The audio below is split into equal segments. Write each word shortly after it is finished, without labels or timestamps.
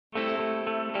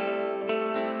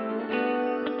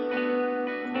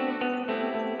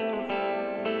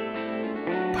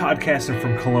Podcasting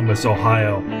from Columbus,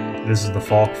 Ohio, this is the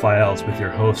Falk Files with your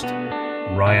host,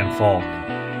 Ryan Falk,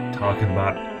 talking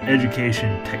about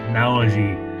education,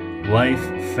 technology, life,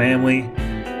 family,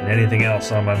 and anything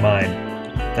else on my mind.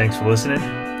 Thanks for listening.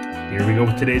 Here we go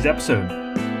with today's episode.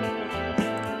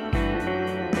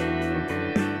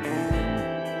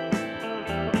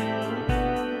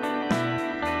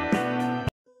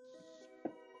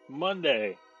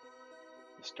 Monday,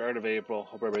 the start of April.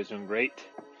 Hope everybody's doing great.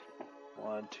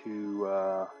 Want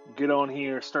to get on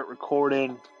here, start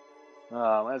recording.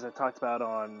 As I talked about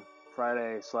on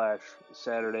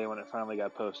Friday/Saturday when it finally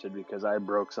got posted, because I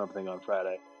broke something on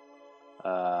Friday.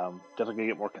 Definitely gonna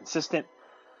get more consistent,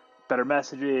 better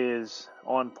messages,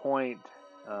 on point.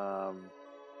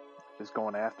 Just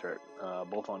going after it,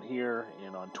 both on here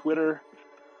and on Twitter.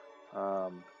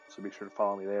 So be sure to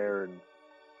follow me there, and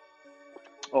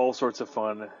all sorts of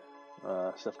fun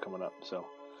stuff coming up. So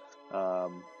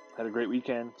had a great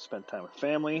weekend, spent time with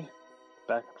family,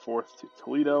 back and forth to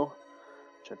Toledo,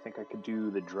 which I think I could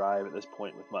do the drive at this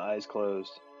point with my eyes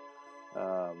closed.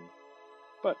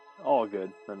 But all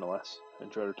good nonetheless.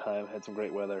 Enjoyed our time, had some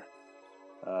great weather.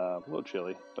 A little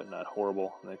chilly, but not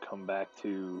horrible. And then come back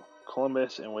to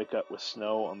Columbus and wake up with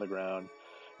snow on the ground.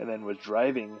 And then was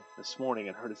driving this morning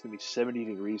and heard it's going to be 70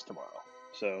 degrees tomorrow.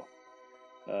 So,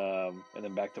 and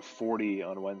then back to 40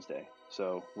 on Wednesday.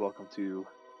 So welcome to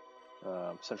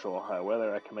Central Ohio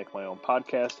weather. I can make my own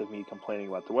podcast of me complaining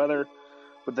about the weather,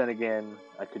 but then again,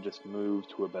 I could just move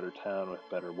to a better town with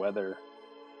better weather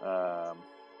and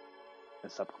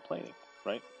stop complaining,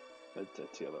 right?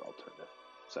 That's the other alternative.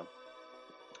 So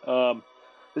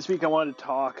this week I wanted to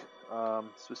talk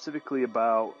specifically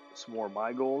about some more of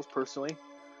my goals personally.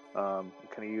 Kind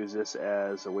of use this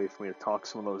as a way for me to talk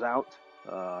some of those out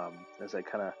as I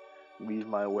kind of weave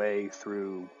my way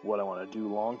through what I want to do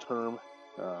long term.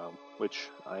 Which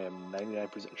I am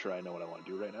 99% sure I know what I want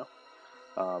to do right now.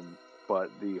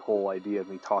 But the whole idea of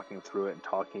me talking through it and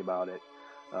talking about it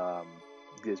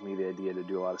gives me the idea to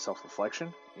do a lot of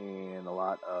self-reflection and a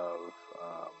lot of,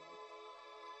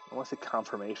 I want to say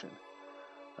confirmation.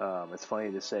 It's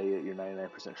funny to say that you're 99%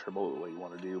 sure about what you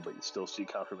want to do, but you still see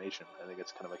confirmation. I think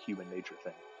it's kind of a human nature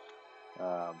thing.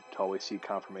 To always see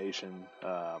confirmation,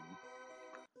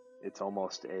 it's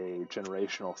almost a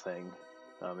generational thing.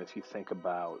 If you think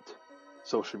about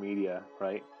social media,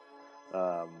 right?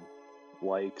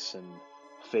 Likes and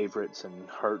favorites and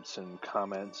hearts and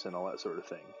comments and all that sort of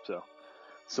thing. So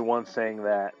one thing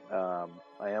that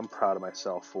I am proud of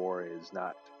myself for is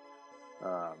not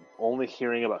only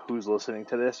hearing about who's listening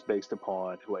to this based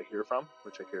upon who I hear from,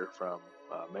 which I hear from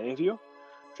many of you,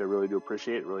 which I really do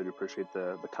appreciate. Really do appreciate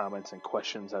the comments and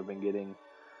questions I've been getting,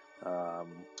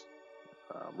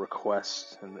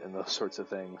 requests and those sorts of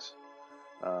things.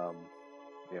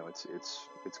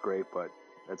 It's great, but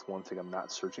that's one thing I'm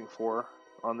not searching for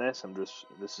on this.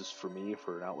 This is for me,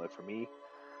 for an outlet for me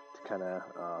to kind of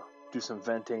do some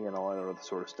venting and all that other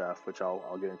sort of stuff, which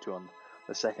I'll get into on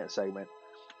the second segment.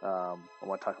 I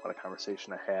want to talk about a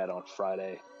conversation I had on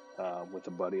Friday with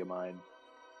a buddy of mine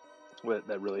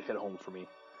that really hit home for me.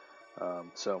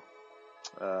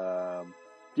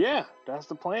 Yeah, that's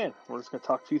the plan. We're just going to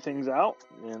talk a few things out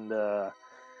and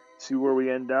see where we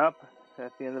end up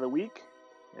at the end of the week,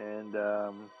 and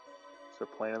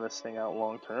start planning this thing out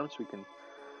long term so we can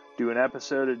do an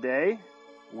episode a day,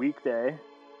 weekday,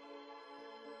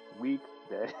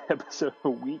 episode a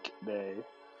weekday.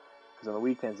 Because on the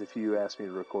weekends, if you asked me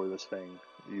to record this thing,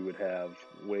 you would have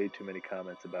way too many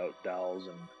comments about dolls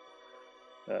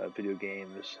and video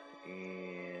games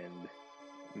and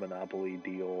Monopoly,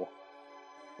 Deal.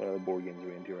 What other board games are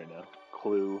we into right now?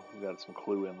 Clue. We got some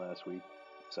Clue in last week.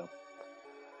 So,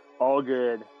 all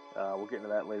good. We'll get into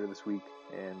that later this week,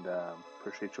 and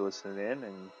appreciate you listening in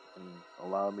and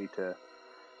allowing me to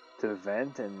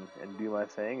vent and do my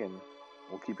thing, and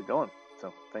we'll keep it going.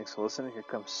 So thanks for listening. Here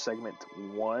comes segment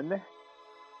 1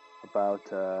 about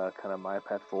kind of my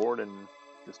path forward and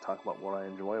just talk about what I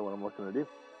enjoy, what I'm looking to do.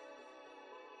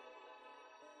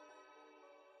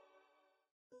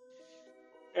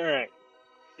 All right.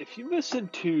 If you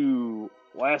listened to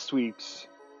last week's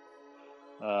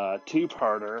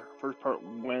two-parter, first part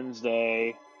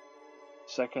Wednesday,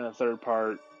 second and third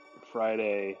part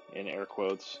Friday, in air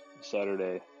quotes,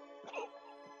 Saturday,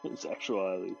 it's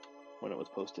actually when it was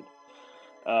posted.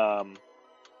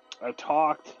 I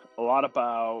talked a lot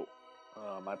about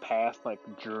my path, my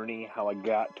journey, how I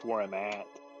got to where I'm at.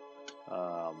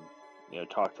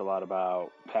 Talked a lot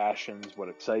about passions, what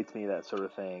excites me, that sort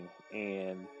of thing,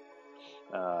 and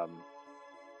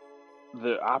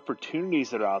the opportunities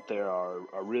that are out there are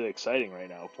really exciting right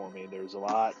now for me. There's a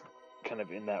lot kind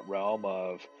of in that realm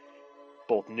of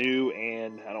both new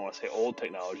and, I don't want to say old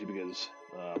technology, because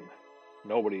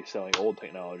nobody's selling old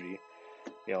technology.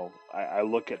 I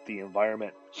look at the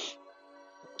environment.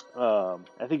 I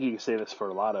think you can say this for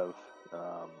a lot of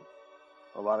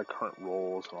current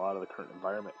roles and a lot of the current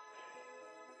environment.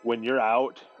 When you're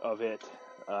out of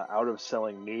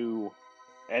selling new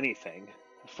anything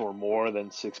for more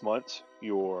than 6 months,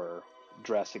 you're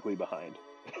drastically behind,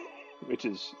 which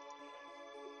is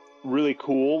really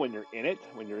cool when you're in it,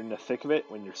 when you're in the thick of it,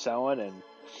 when you're selling, and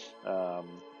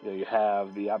you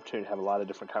have the opportunity to have a lot of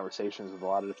different conversations with a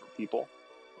lot of different people,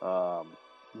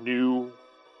 new,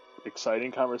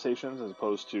 exciting conversations, as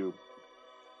opposed to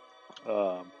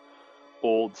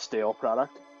old, stale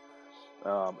product.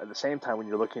 At the same time, when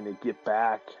you're looking to get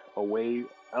back away,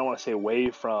 I don't want to say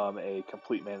away from a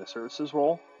complete managed services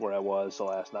role where I was the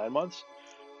last 9 months,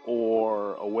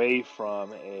 or away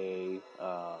from a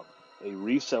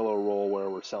reseller role where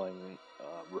we're selling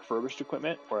refurbished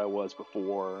equipment, where I was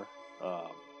before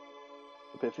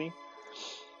Epiphany.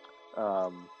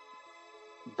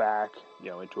 Back,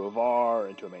 into a VAR,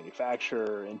 into a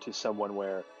manufacturer, into someone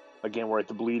where, again, we're at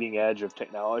the bleeding edge of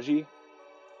technology.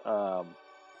 I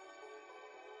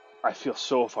feel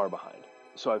so far behind.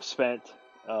 So I've spent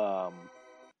kind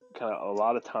of a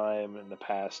lot of time in the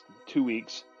past 2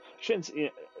 weeks.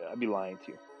 I'd be lying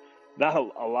to you. Not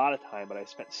a lot of time, but I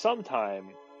spent some time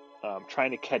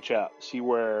trying to catch up, see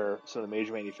where some of the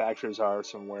major manufacturers are,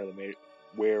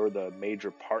 where the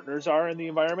major partners are in the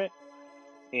environment,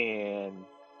 and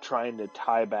trying to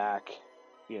tie back,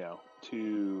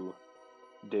 to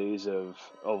days of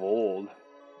old.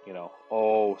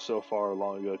 So far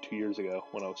long ago, 2 years ago,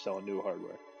 when I was selling new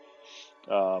hardware.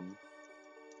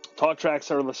 Talk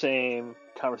tracks are the same,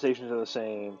 conversations are the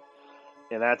same,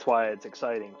 and that's why it's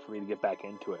exciting for me to get back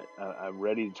into it. I'm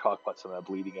ready to talk about some of that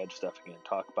bleeding edge stuff again,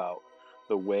 talk about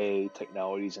the way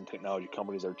technologies and technology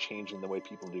companies are changing the way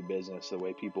people do business, the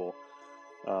way people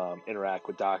interact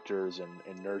with doctors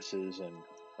and nurses and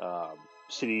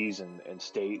cities and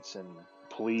states and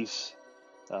police,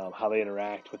 how they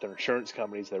interact with their insurance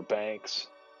companies, their banks,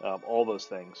 all those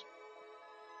things.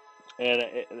 And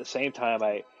at the same time,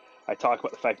 I talk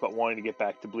about the fact about wanting to get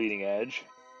back to bleeding edge.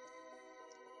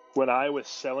 When I was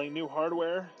selling new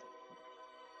hardware,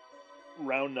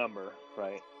 round number,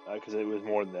 right? Because it was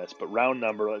more than this, but round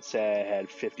number, let's say I had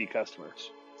 50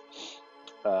 customers.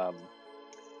 2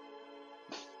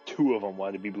 of them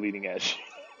wanted to be bleeding edge,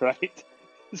 right?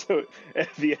 So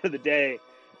at the end of the day,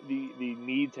 the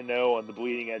need to know on the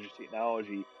bleeding edge of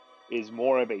technology is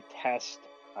more of a test,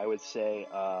 I would say,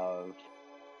 of,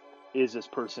 is this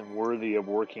person worthy of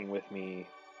working with me?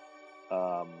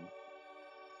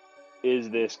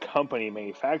 Is this company,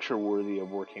 manufacturer, worthy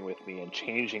of working with me and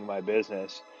changing my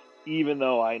business? Even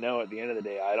though I know at the end of the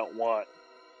day, I don't want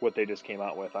what they just came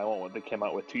out with. I want what they came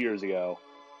out with 2 years ago,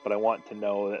 but I want to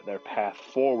know that their path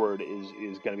forward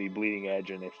is going to be bleeding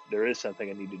edge. And if there is something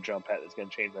I need to jump at that's going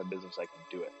to change my business, I can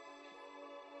do it.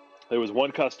 There was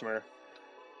one customer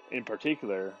in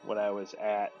particular when I was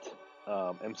at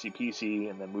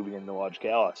MCPC and then moving into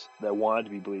Logicalis that wanted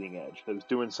to be bleeding edge. That was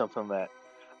doing something that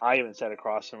I even sat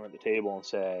across from him at the table and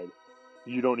said,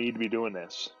 you don't need to be doing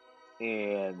this.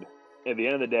 And at the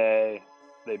end of the day,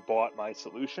 they bought my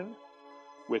solution,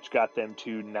 which got them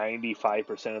to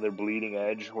 95% of their bleeding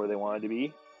edge where they wanted to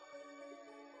be.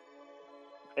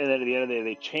 And then at the end of the day,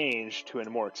 they changed to a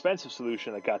more expensive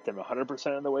solution that got them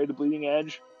 100% of the way to bleeding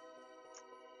edge.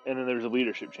 And then there's a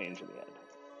leadership change in the end.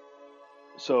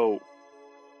 So,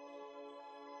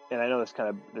 and I know this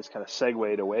kind of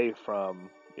segued away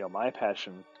from my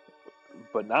passion,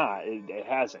 but it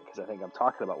hasn't, because I think I'm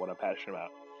talking about what I'm passionate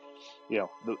about.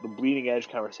 The bleeding edge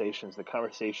conversations, the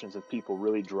conversations of people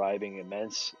really driving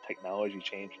immense technology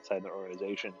change inside their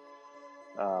organization.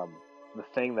 The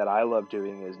thing that I love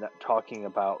doing is not talking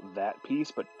about that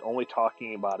piece, but only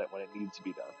talking about it when it needs to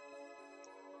be done,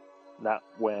 not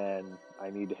when I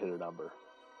need to hit a number.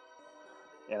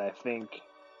 And I think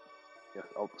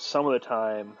some of the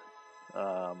time,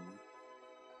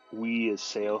 we as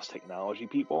sales technology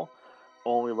people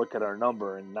only look at our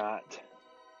number and not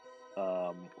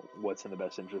what's in the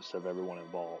best interest of everyone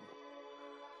involved.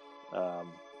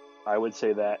 I would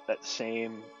say that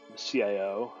same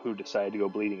CIO who decided to go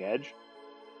bleeding edge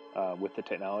with the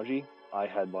technology, I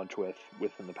had lunch with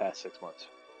within the past 6 months.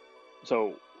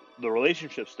 So the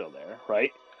relationship's still there,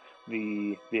 right?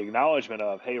 The acknowledgement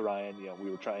of, hey, Ryan, we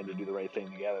were trying to do the right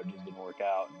thing together, it just didn't work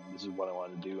out, and this is what I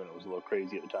wanted to do, and it was a little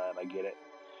crazy at the time, I get it.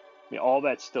 All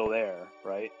that's still there,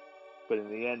 right? But in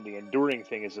the end, the enduring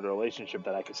thing is the relationship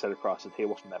that I can sit across the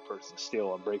table from that person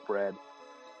still and break bread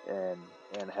and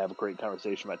have a great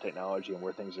conversation about technology and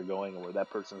where things are going and where that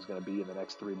person is going to be in the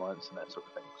next 3 months and that sort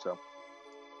of thing. So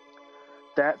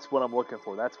that's what I'm looking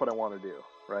for. That's what I want to do,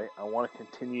 right? I want to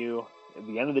continue. At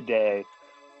the end of the day,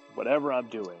 whatever I'm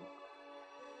doing,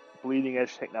 bleeding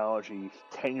edge technology,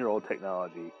 10-year-old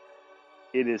technology,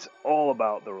 it is all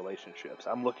about the relationships.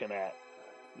 I'm looking at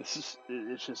this.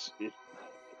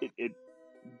 It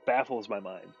baffles my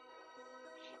mind.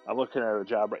 I'm looking at a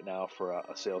job right now for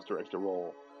a sales director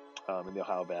role in the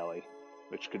Ohio Valley,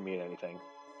 which could mean anything,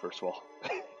 first of all.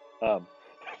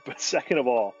 But second of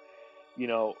all,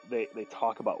 they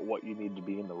talk about what you need to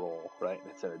be in the role, right? And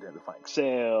it's identifying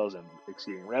sales and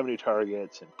exceeding revenue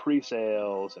targets and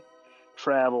pre-sales and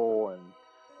travel and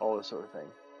all this sort of thing.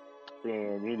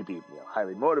 And you need to be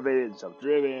highly motivated and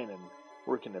self-driven and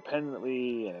work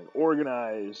independently and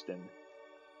organized. And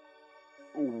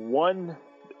one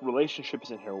relationship is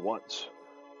in here once.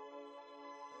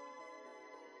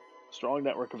 Strong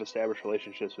network of established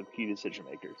relationships with key decision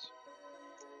makers.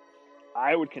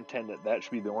 I would contend that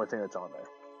should be the only thing that's on there.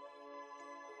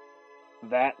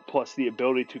 That plus the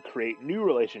ability to create new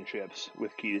relationships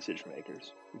with key decision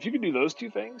makers. If you could do those two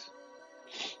things,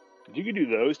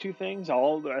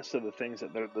 all the rest of the things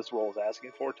that this role is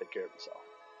asking for take care of itself.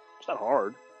 It's not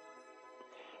hard.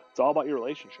 It's all about your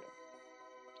relationship.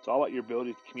 It's all about your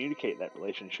ability to communicate that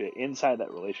relationship, inside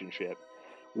that relationship,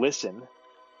 listen,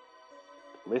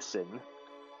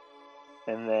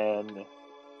 and then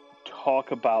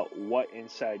talk about what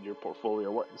inside your portfolio,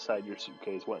 what inside your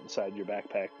suitcase, what inside your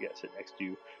backpack you got sitting next to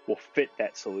you will fit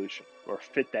that solution or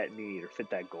fit that need or fit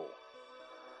that goal.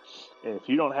 And if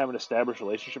you don't have an established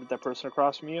relationship with that person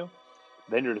across from you,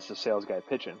 then you're just a sales guy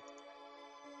pitching.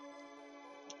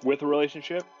 With a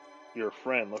relationship, you're a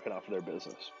friend looking out for their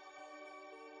business.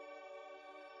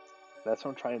 That's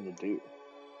what I'm trying to do.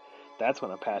 That's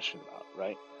what I'm passionate about,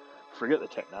 right? Forget the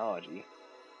technology.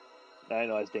 I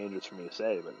know that's dangerous for me to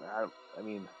say, but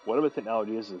whatever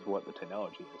technology is what the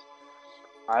technology is.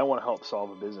 I want to help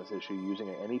solve a business issue using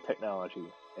any technology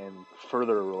and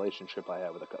further a relationship I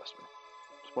have with a customer.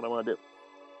 That's what I want to do.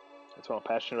 That's what I'm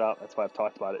passionate about. That's why I've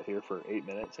talked about it here for 8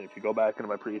 minutes. And if you go back into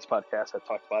my previous podcast, I've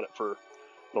talked about it for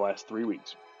the last 3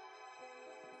 weeks.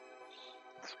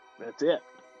 That's it.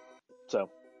 So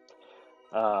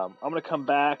I'm going to come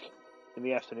back in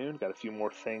the afternoon. Got a few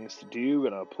more things to do.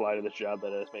 Going to apply to this job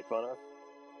that I just make fun of.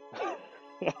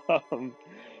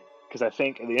 Because I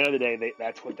think at the end of the day,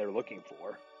 that's what they're looking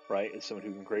for, right? Is someone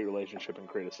who can create a relationship and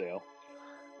create a sale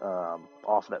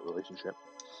off of that relationship.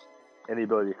 And the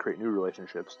ability to create new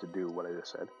relationships to do what I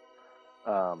just said.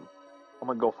 I'm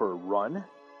going to go for a run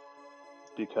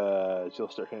because you'll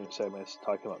start hearing segments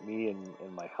talking about me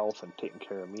and my health and taking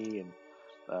care of me. And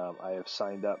I have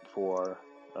signed up for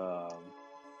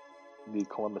the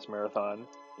Columbus Marathon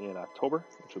in October,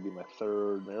 which will be my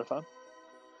 3rd marathon.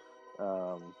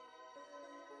 I'm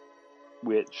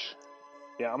going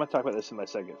to talk about this in my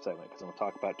second segment because I'm going to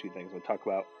talk about 2 things. I'm going to talk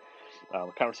about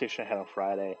the conversation I had on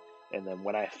Friday, and then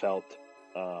when I felt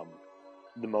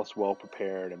the most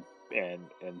well-prepared and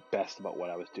best about what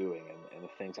I was doing and the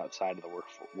things outside of the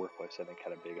workplace I think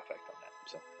had a big effect on that.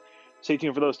 So stay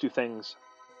tuned for those 2 things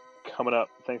coming up.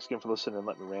 Thanks again for listening and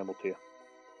let me ramble to you.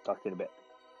 Talk to you in a bit.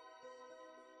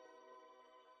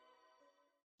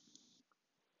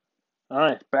 All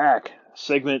right, back.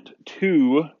 Segment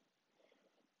 2.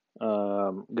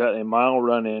 Got a mile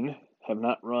run in. Have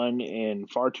not run in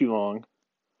far too long.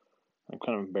 I'm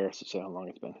kind of embarrassed to say how long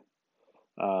it's been.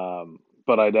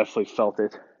 But I definitely felt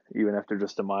it, even after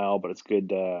just a mile. But it's good.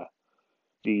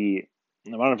 The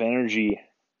amount of energy,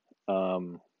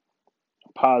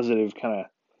 positive kind of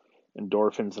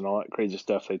endorphins and all that crazy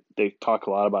stuff. They talk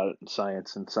a lot about it in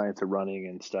science and science of running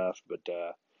and stuff. But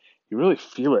you really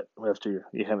feel it after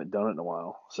you haven't done it in a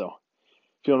while. So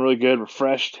feeling really good,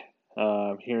 refreshed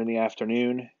here in the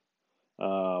afternoon.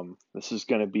 This is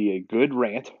going to be a good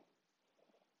rant.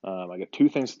 I got 2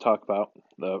 things to talk about.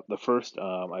 The first,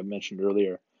 I mentioned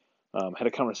earlier, had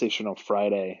a conversation on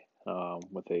Friday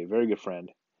with a very good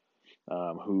friend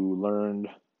who learned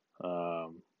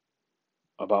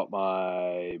about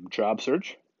my job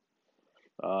search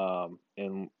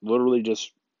and literally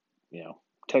just,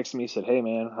 texted me, said, "Hey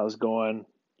man, how's it going?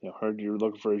 Heard you're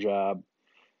looking for a job.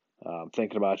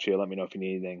 Thinking about you. Let me know if you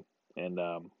need anything." And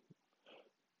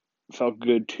felt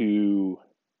good to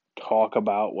talk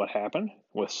about what happened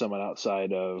with someone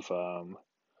outside of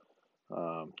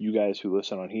you guys who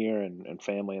listen on here and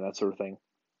family and that sort of thing.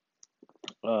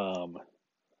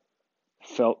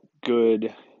 Felt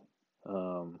good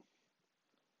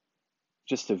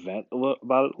just to vent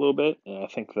about it a little bit. And I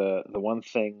think the one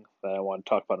thing that I want to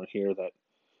talk about in here that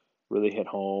really hit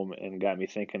home and got me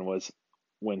thinking was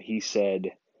when he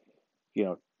said,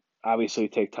 obviously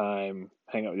take time,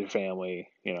 hang out with your family,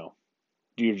 do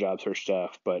your job search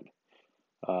stuff, but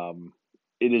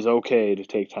it is okay to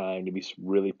take time to be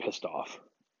really pissed off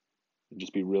and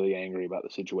just be really angry about the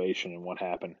situation and what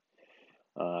happened.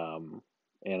 And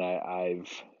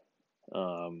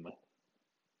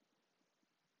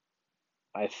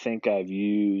I think I've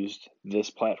used this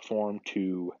platform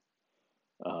to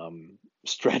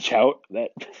stretch out that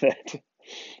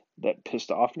pissed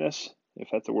offness, if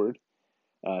that's a word,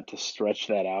 to stretch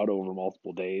that out over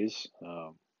multiple days.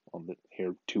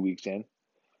 Here 2 weeks in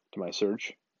to my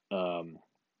search, I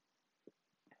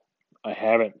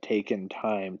haven't taken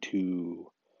time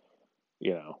to,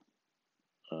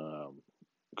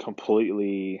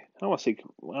 completely. I don't want to say,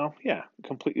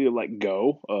 completely let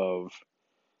go of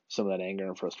some of that anger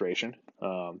and frustration.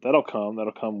 That'll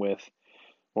come with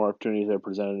more opportunities that are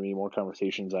presented to me, more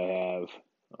conversations I have,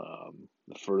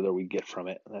 the further we get from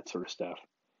it, that sort of stuff.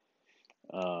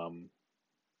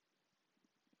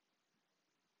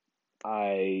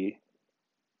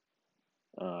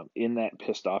 In that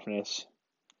pissed offness,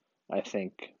 I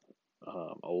think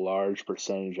a large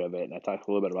percentage of it, and I talked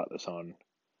a little bit about this on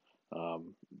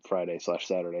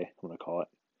Friday/Saturday, I'm going to call it,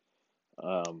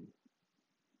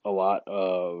 a lot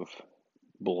of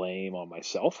blame on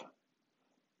myself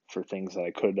for things that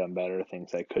I could have done better,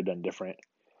 things I could have done different,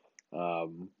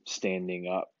 standing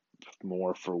up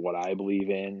more for what I believe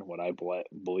in, what I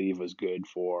believe was good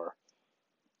for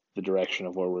the direction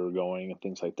of where we were going and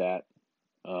things like that.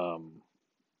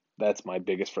 That's my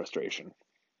biggest frustration.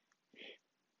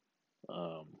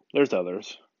 There's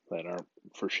others that aren't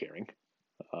for sharing,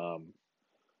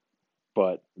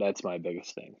 but that's my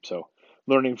biggest thing. So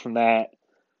learning from that,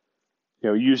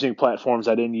 using platforms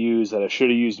I didn't use that I should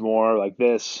have used more, like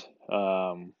this,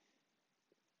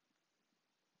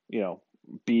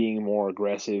 being more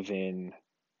aggressive in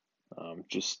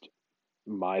just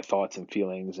my thoughts and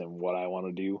feelings and what I want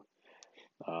to do.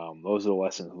 Those are the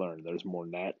lessons learned. There's more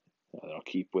than that I'll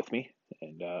keep with me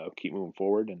and keep moving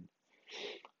forward. And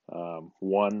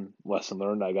one lesson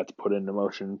learned I got to put into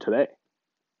motion today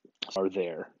are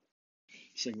there.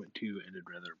 Segment 2 ended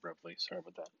rather abruptly. Sorry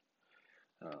about that.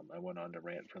 I went on to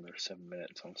rant for another 7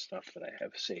 minutes on stuff that I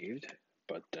have saved,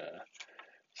 but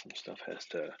some stuff has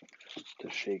to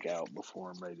shake out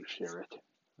before I'm ready to share it.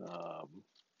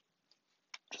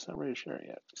 Just not ready to share it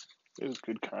yet. It was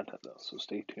good content though, so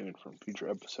stay tuned for future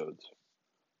episodes.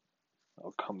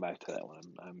 I'll come back to that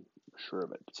one. I'm sure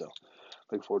of it. So,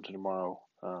 look forward to tomorrow.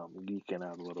 Geeking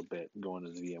out a little bit, going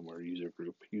to the VMware user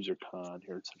group, UserCon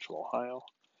here in Central Ohio.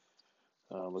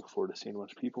 Look forward to seeing a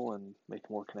bunch of people and making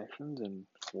more connections, and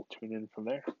we'll tune in from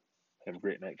there. Have a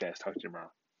great night, guys. Talk to you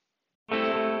tomorrow.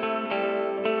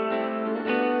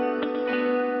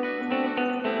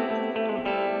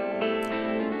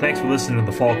 Thanks for listening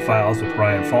to the Falk Files with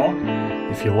Ryan Falk.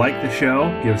 If you like the show,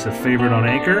 give us a favorite on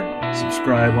Anchor,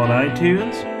 subscribe on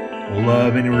iTunes. We'll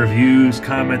love any reviews,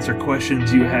 comments, or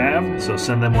questions you have, so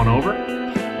send them on over.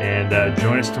 And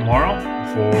join us tomorrow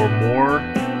for more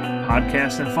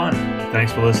podcasts and fun.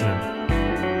 Thanks for listening.